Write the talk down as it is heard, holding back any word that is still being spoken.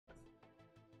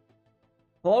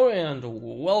Hello and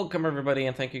welcome everybody,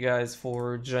 and thank you guys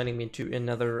for joining me to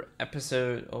another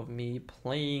episode of me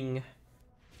playing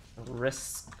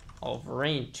Risk of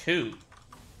Rain 2.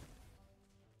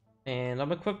 And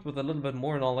I'm equipped with a little bit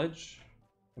more knowledge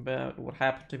about what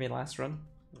happened to me last run,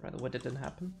 or rather what didn't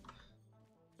happen.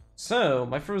 So,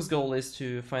 my first goal is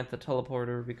to find the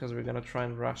teleporter because we're gonna try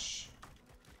and rush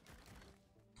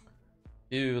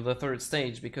to the third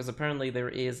stage because apparently there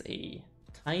is a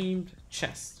timed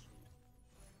chest.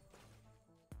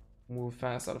 Move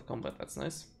fast out of combat, that's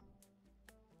nice.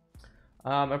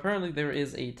 Apparently there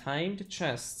is a timed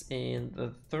chest in the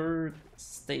third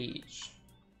stage.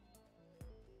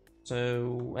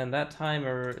 So, and that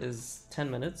timer is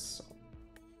 10 minutes.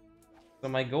 So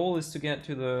my goal is to get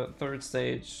to the third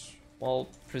stage, well,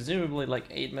 presumably like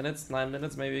 8 minutes, 9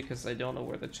 minutes maybe, because I don't know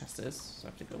where the chest is, so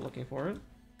I have to go looking for it.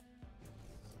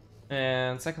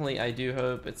 And secondly, I do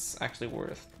hope it's actually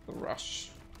worth the rush.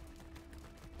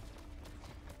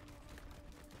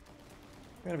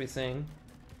 I'm gonna be seeing.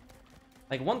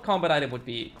 Like, one combat item would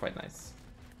be quite nice.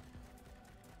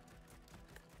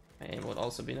 Aim would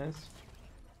also be nice.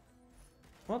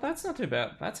 Well, that's not too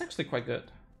bad. That's actually quite good.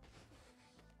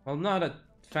 Well, I'm not a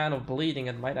fan of bleeding.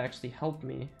 It might actually help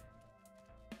me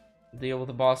deal with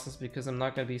the bosses because I'm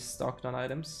not gonna be stocked on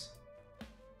items.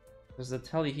 There's a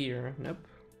telly here. Nope.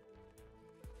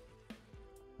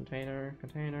 Container,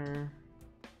 container.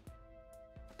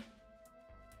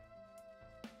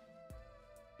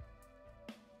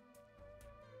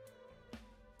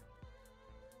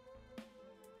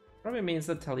 Probably means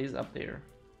that telly is up there.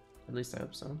 At least I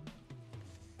hope so.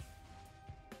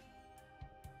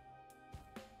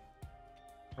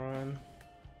 Run.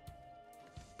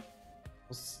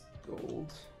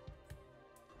 Gold.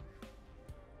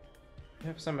 I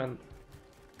have some in.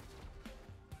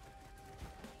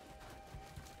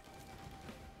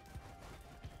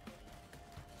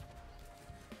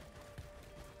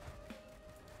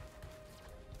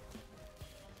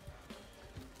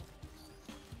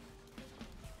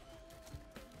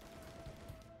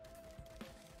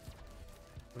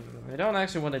 I don't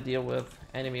actually want to deal with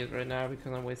enemies right now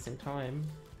because I'm wasting time.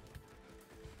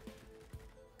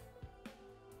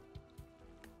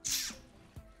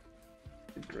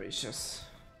 Good gracious.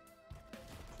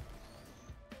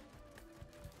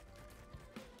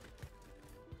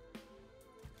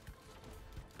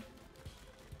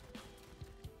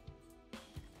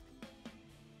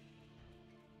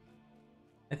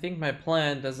 I think my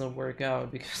plan doesn't work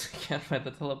out because I can't find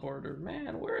the teleporter.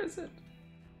 Man, where is it?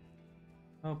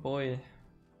 Oh boy,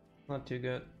 not too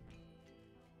good.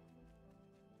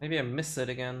 Maybe I missed it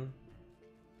again.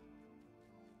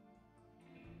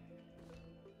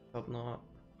 Hope not.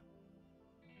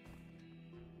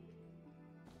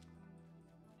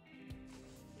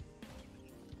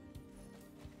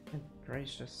 Good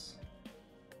gracious.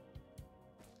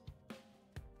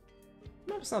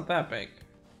 Map's not that big.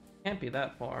 Can't be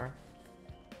that far.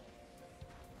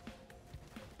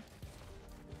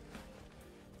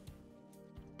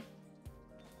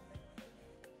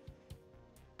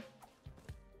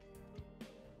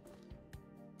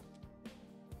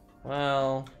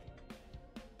 Well,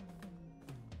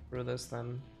 through this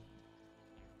then.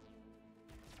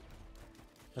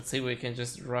 Let's see if we can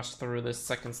just rush through this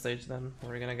second stage then.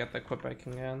 We're gonna get the equip back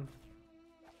again.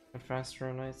 And faster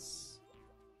and nice.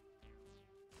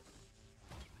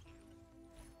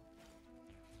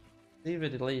 Leave a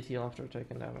delayed heal after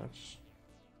taking damage.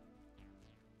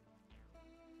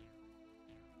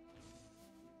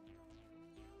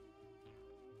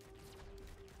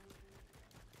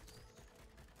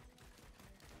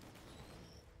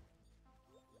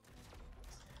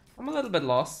 I'm a little bit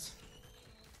lost.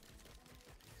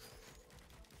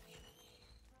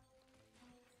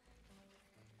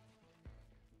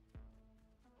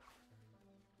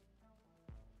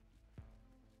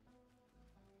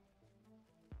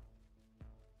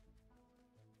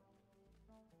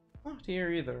 Not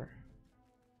here either.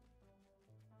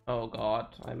 Oh god,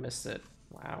 I missed it.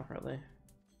 Wow, really?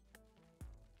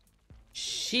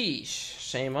 Sheesh,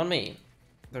 shame on me.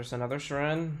 There's another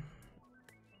shrine.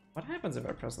 What happens if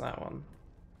I press that one?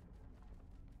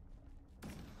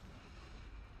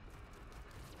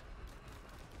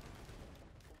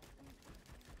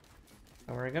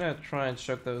 And we're gonna try and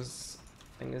choke those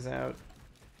things out.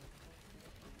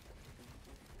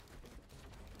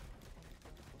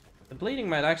 The bleeding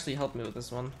might actually help me with this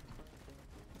one.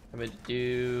 But I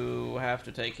do have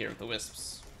to take care of the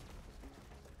wisps.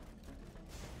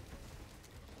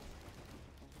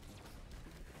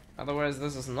 Otherwise,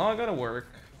 this is not gonna work.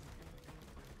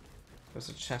 There's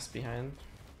a chest behind.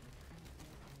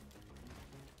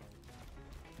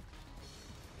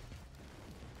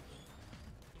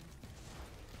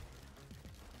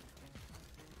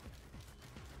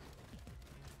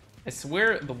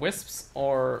 swear the wisps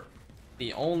are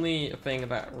the only thing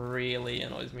that really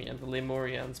annoys me, and the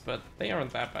Lemurians, but they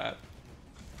aren't that bad.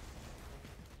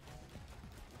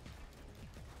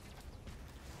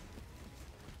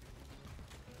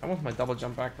 I want my double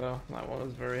jump back though. That one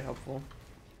was very helpful.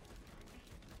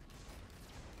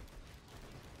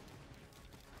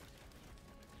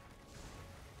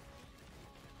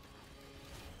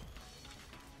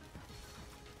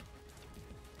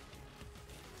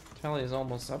 Tally is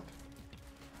almost up.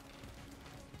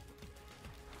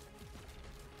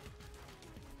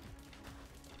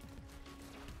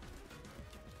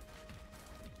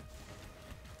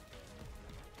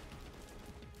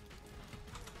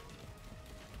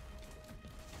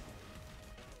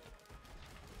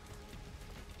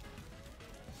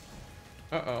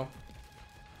 Uh-oh.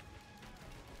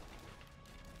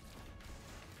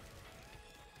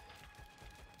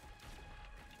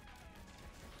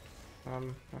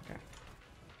 Okay.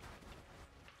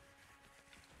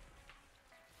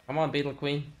 Come on, Beetle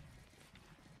Queen.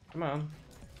 Come on.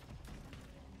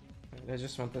 I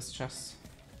just want this chest.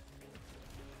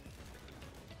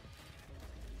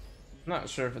 Not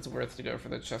sure if it's worth to go for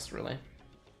the chest, really.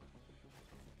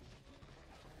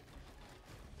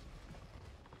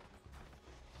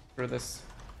 For this.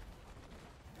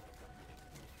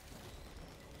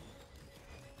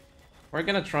 We're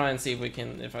gonna try and see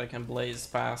if I can blaze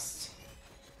past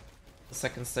the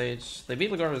second stage. The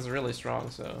Beetle Guard is really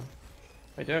strong, so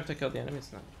I do have to kill the enemies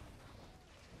now.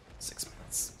 6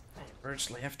 minutes. I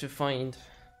urgently have to find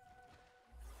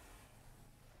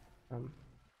what?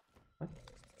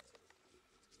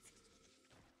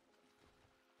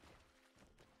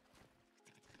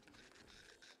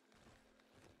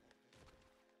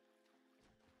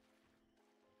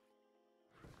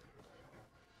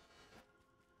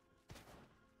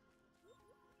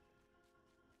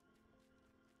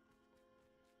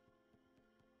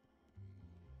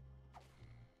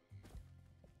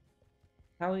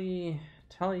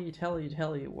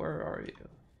 Telly, where are you?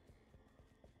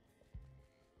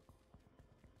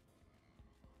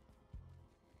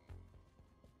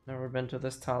 Never been to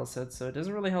this tile set, so it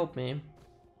doesn't really help me.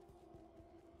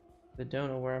 I don't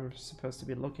know where I'm supposed to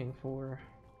be looking for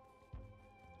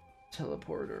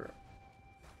teleporter.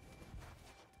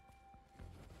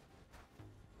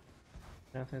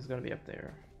 Nothing's gonna be up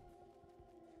there.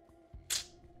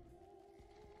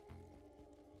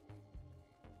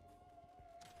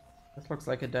 This looks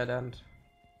like a dead end.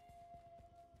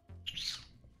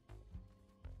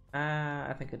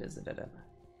 I think it is a dead end.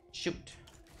 Shoot.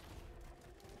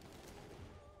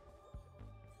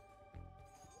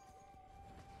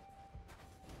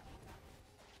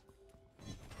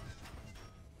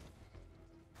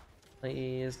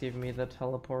 Please give me the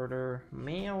teleporter.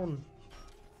 Man.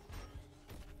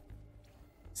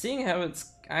 Seeing how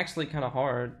it's actually kind of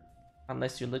hard,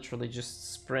 unless you literally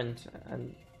just sprint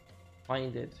and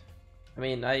find it. I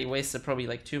mean, I wasted probably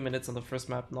like 2 minutes on the first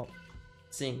map not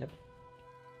seeing it.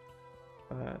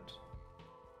 But...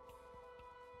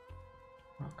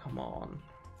 oh, come on.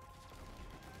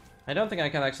 I don't think I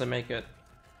can actually make it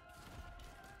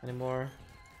anymore.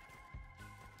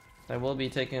 I will be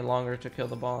taking longer to kill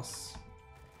the boss.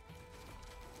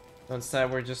 So instead,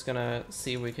 we're just gonna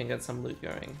see if we can get some loot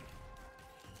going.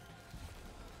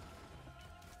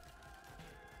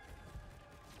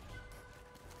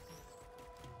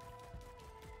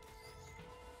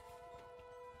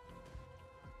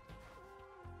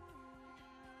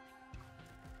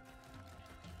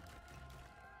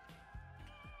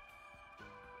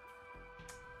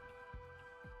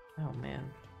 Oh man.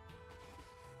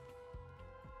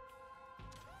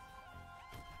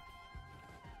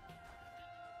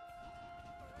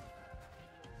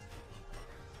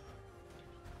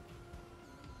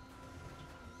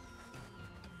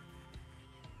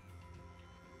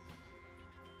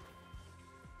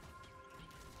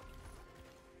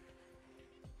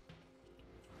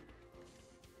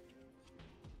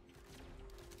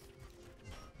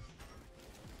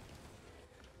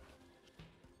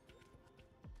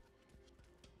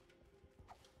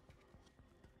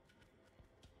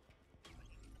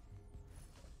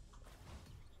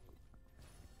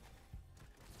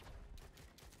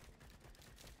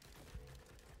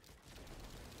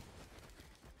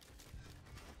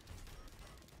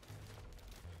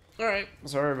 Alright,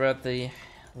 sorry about the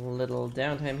little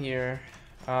downtime here.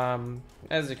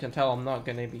 As you can tell, I'm not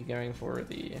gonna be going for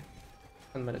the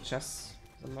 10-minute chests.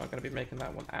 I'm not gonna be making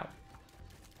that one out.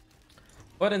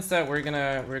 But instead, we're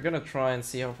gonna try and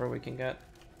see how far we can get.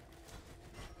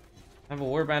 I have a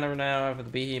war banner now. I have the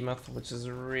behemoth, which is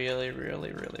really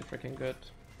freaking good.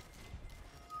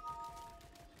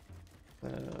 So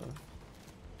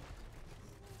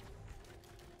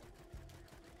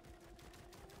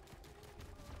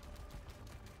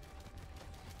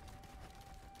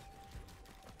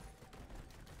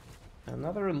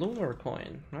Another lunar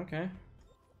coin. Okay.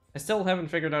 I still haven't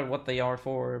figured out what they are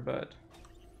for, but...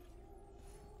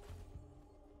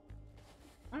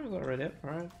 That was already it.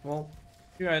 Alright, well,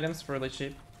 a few items for really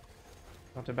cheap.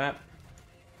 Not too bad.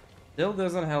 Still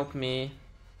doesn't help me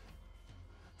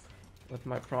with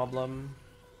my problem.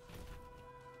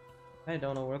 I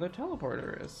don't know where the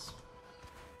teleporter is.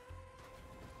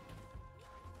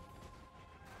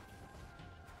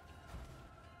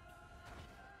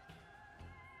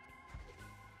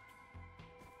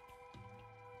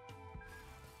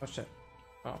 Oh shit.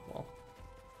 Oh well.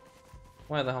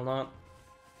 Why the hell not?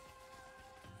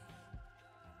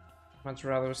 Much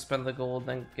rather spend the gold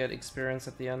than get experience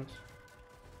at the end.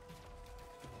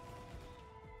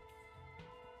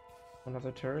 Another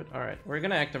turret? Alright, we're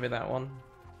gonna activate that one.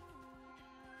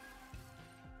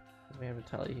 We have a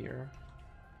tally here.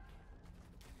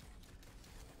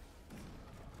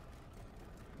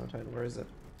 Okay, where is it?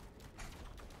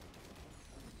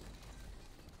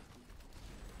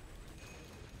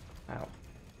 Ow.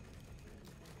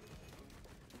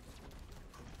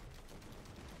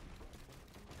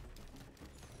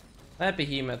 That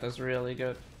behemoth is really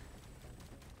good.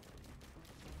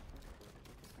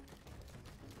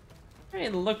 I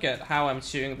mean, look at how I'm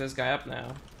chewing this guy up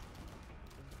now.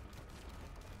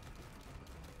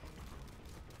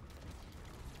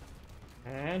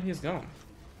 And he's gone.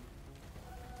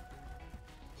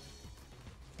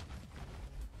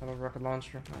 Another rocket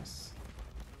launcher, nice.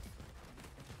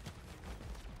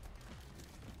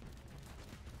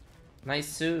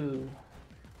 Nice too.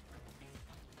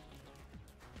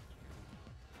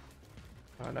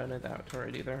 Oh, I don't need that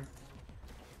turret either.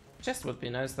 Chest would be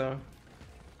nice though.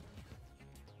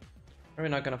 Probably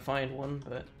not gonna find one,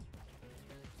 but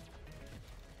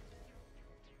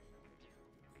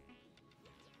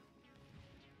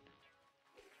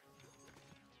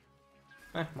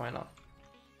why not?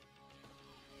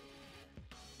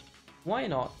 Why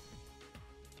not?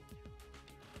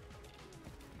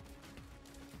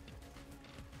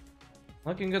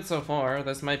 Looking good so far.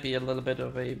 This might be a little bit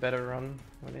of a better run.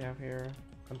 What do you have here?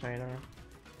 Container.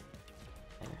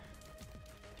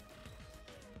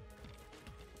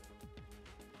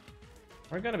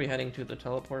 We're gonna be heading to the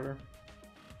teleporter.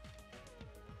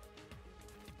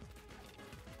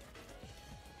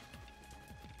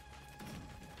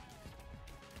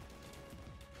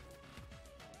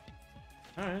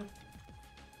 Alright.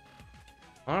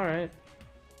 Alright.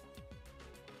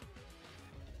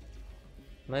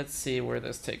 Let's see where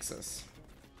this takes us.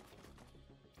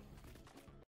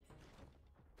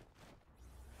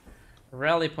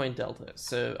 Rally Point Delta.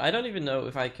 So I don't even know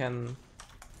if I can...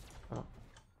 Oh,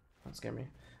 don't scare me.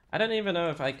 I don't even know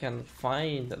if I can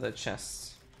find the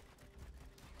chests.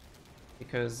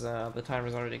 Because the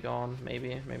timer's already gone.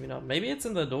 Maybe, maybe not. Maybe it's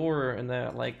in the door in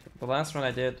the, like, the last one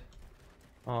I did.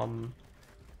 I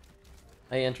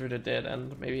entered a dead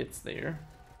end. Maybe it's there.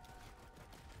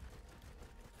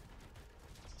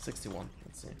 61.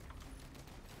 Let's see.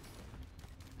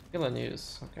 Killer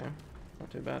news. Okay.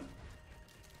 Not too bad.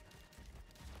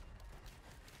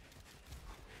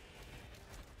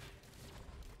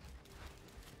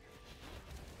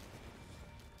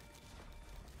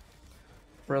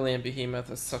 Brilliant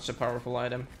Behemoth is such a powerful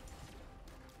item.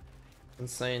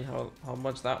 Insane how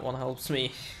much that one helps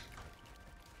me.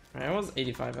 Right, I was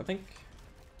 85, I think.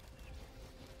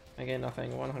 Again,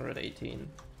 nothing. 118.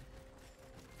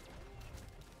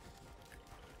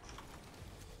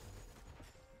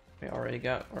 We already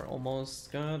got, or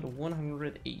almost got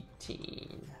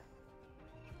 118.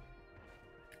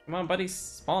 Come on, buddy,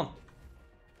 spawn.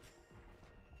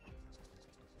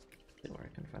 See where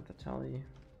I can find the tally.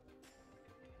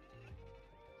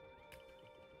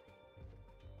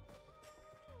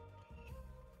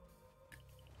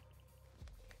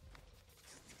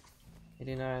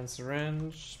 $89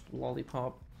 syringe,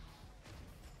 lollipop.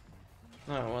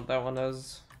 I don't know what that one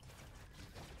does.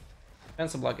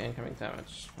 Cancel block incoming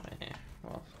damage.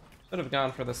 Well, should have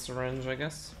gone for the syringe, I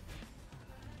guess.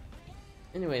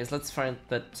 Anyways, let's find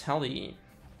the tally.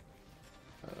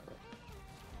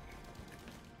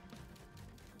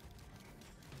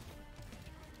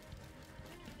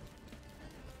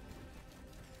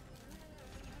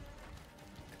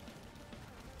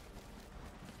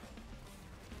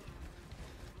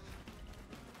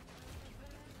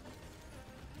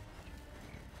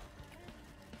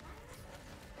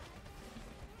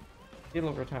 Heal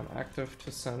over time active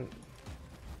to send.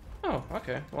 Oh,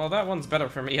 okay. Well, that one's better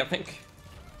for me, I think.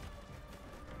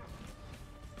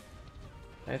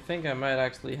 I think I might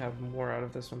actually have more out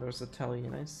of this one. There's a tally,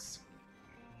 nice.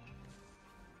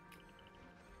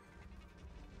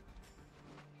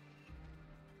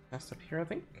 That's up here, I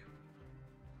think.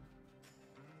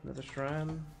 Another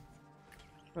shrine.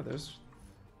 Oh, there's...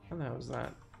 What the hell is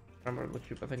that? Remember the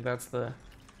cube. I think that's the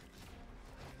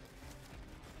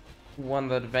one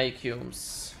that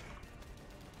vacuums.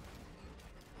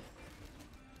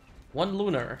 One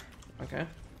lunar. Okay.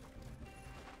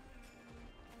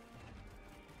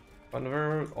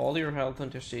 Convert all your health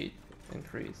into sheet.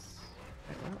 Increase.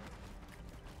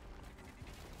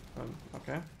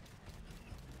 Okay.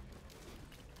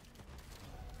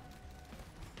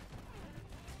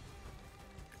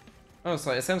 Oh,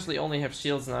 so I essentially only have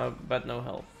shields now, but no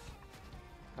health.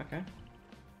 Okay.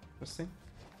 Interesting.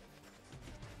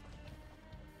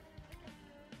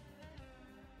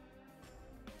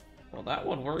 Well, that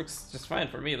one works just fine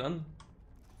for me then.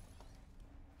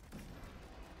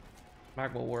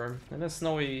 Magma worm. And a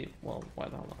snowy... Well, why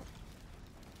the hell not?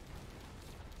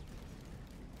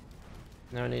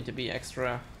 No need to be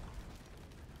extra...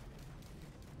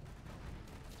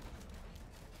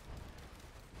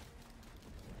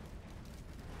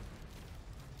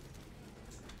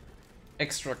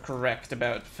 extra correct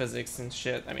about physics and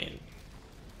shit. I mean,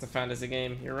 it's a fantasy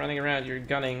game. You're running around, you're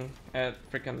gunning at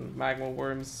freaking magma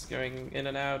worms going in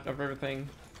and out of everything.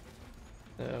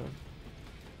 So...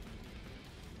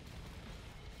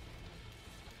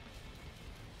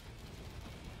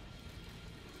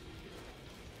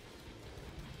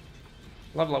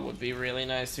 Level up would be really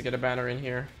nice to get a banner in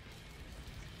here.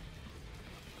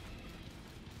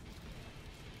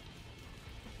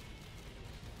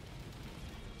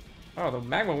 Oh, the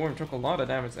magma worm took a lot of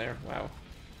damage there. Wow.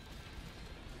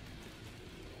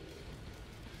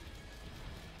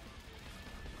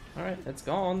 Alright, it's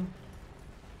gone.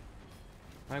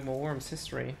 Magma worm's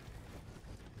history.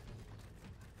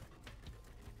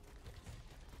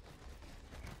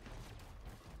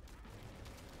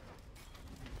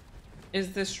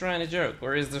 Is this shrine a joke,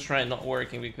 or is the shrine not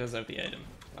working because of the item?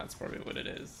 That's probably what it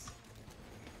is.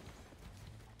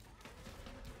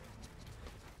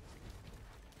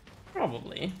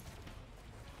 Probably.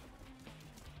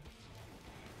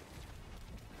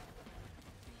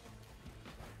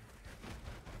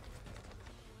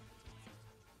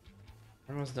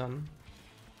 Almost done.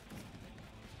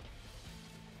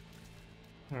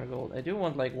 Alright, gold. I do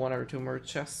want like 1 or 2 more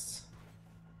chests.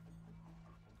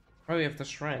 Oh, we have the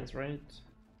shrines, right?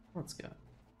 Let's go.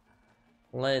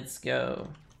 Let's go.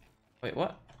 Wait,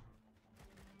 what?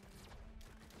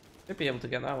 Should be able to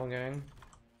get that one going.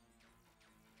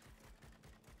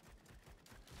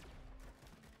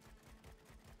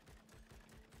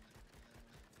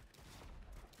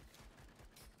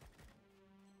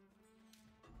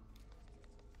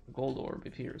 Gold orb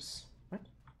appears. What?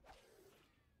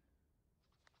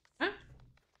 Huh?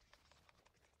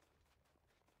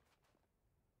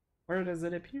 Where does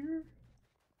it appear?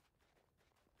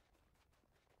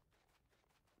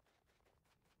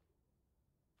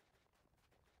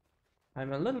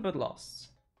 I'm a little bit lost,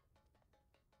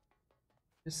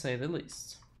 to say the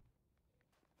least.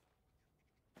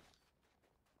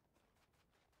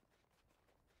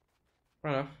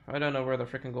 Fair enough. I don't know where the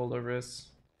freaking gold orb is.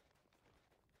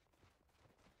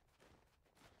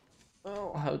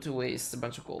 Well, how to waste a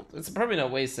bunch of gold. It's probably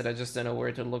not wasted, I just don't know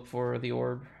where to look for the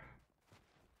orb.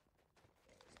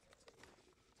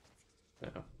 Yeah.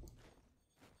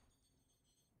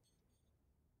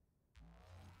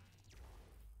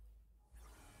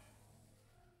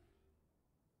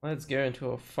 Let's get into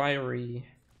a fiery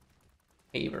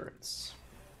caverns.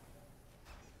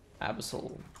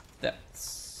 Abyssal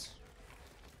depths.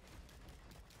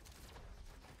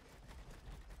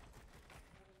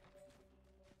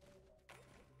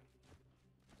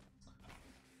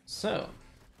 So,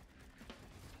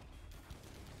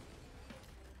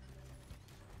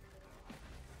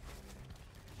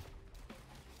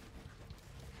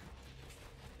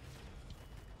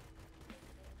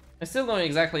 I still don't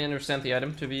exactly understand the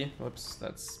item to be. Whoops,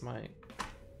 that's my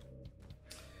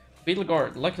Beetle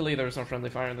Guard. Luckily, there's no friendly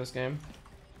fire in this game.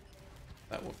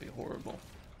 That would be horrible.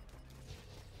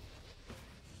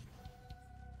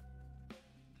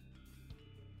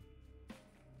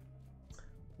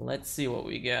 Let's see what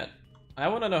we get. I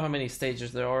want to know how many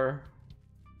stages there are.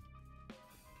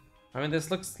 I mean, this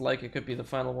looks like it could be the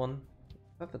final one.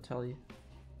 Is that the telly?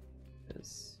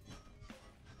 Is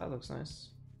that looks nice.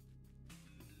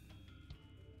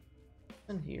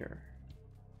 And here.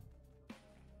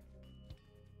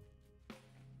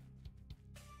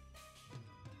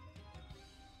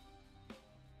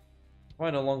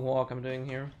 Quite a long walk I'm doing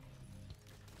here.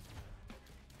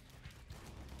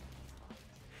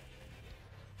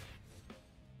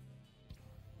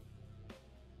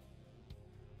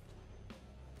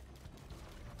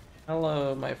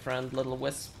 Hello, my friend, little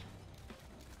wisp.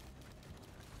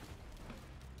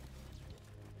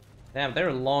 Damn,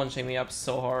 they're launching me up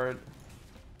so hard.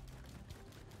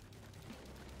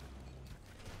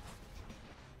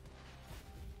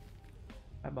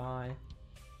 Bye-bye.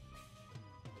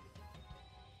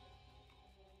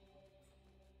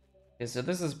 Okay, so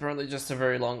this is probably just a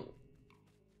very long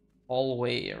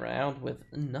hallway around with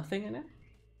nothing in it.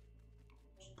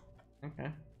 Okay.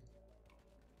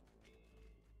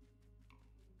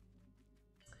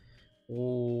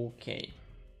 Okay.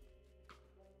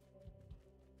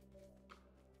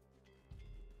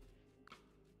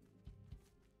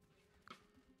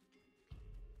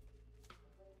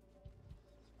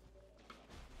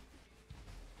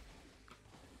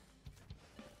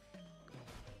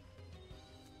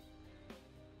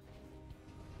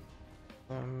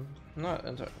 Not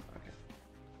entirely. Okay.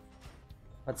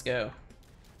 Let's go.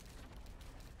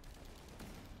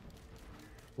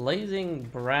 Blazing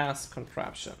brass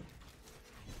contraption.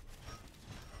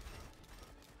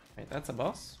 Wait, that's a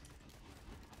boss?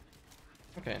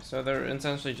 Okay, so they're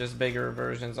essentially just bigger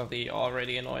versions of the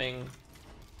already annoying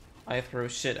I throw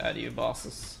shit at you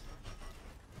bosses.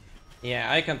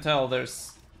 Yeah, I can tell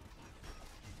there's...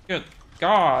 Good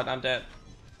God, I'm dead.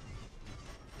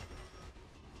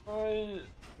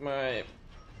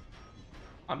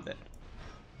 I'm dead.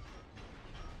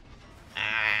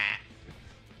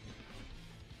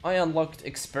 I unlocked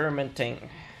experimenting.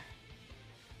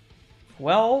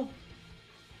 Well,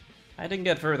 I didn't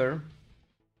get further,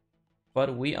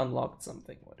 but we unlocked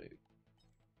something. What do?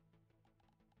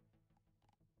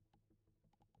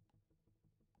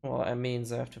 Well, it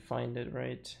means I have to find it,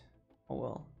 right? Oh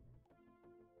well.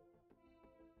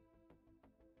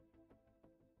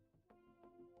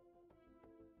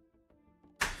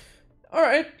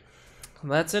 Alright,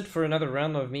 that's it for another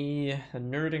round of me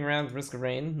nerding around Risk of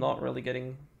Rain, not really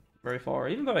getting very far,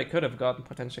 even though I could have gotten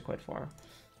potentially quite far.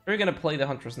 We're gonna play the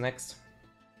Hunters next,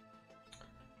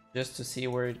 just to see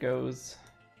where it goes,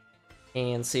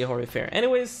 and see how we fare.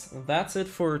 Anyways, that's it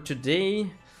for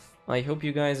today. I hope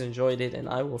you guys enjoyed it, and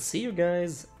I will see you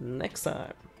guys next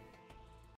time.